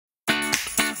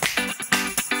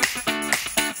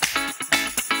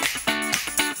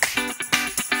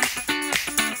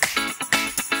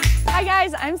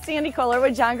I'm Sandy Kohler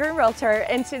with John Greene Realtor,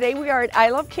 and today we are at I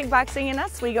Love Kickboxing in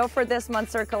Oswego for this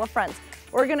month's Circle of Friends.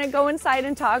 We're going to go inside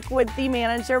and talk with the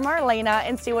manager, Marlena,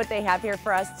 and see what they have here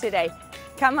for us today.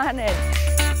 Come on in.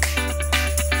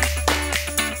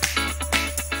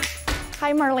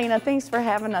 Hi Marlena, thanks for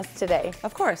having us today.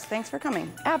 Of course, thanks for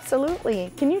coming.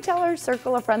 Absolutely. Can you tell our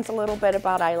Circle of Friends a little bit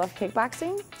about I Love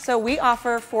Kickboxing? So we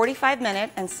offer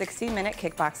 45-minute and 60-minute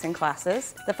kickboxing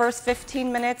classes. The first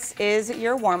 15 minutes is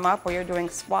your warm-up where you're doing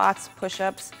squats,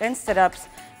 push-ups, and sit-ups,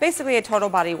 basically a total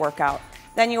body workout.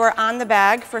 Then you are on the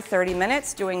bag for 30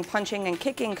 minutes doing punching and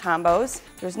kicking combos.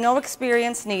 There's no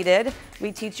experience needed.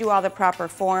 We teach you all the proper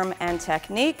form and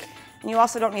technique, and you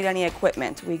also don't need any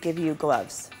equipment. We give you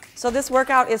gloves. So this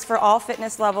workout is for all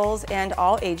fitness levels and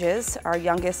all ages. Our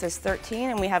youngest is 13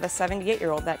 and we have a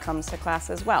 78-year-old that comes to class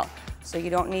as well. So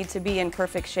you don't need to be in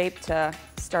perfect shape to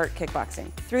start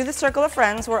kickboxing. Through the Circle of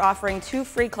Friends, we're offering 2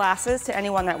 free classes to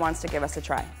anyone that wants to give us a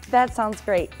try. That sounds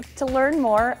great. To learn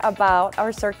more about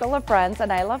our Circle of Friends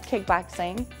and I Love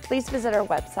Kickboxing, please visit our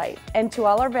website. And to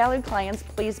all our valued clients,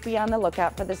 please be on the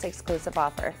lookout for this exclusive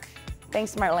offer.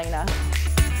 Thanks, Marlena.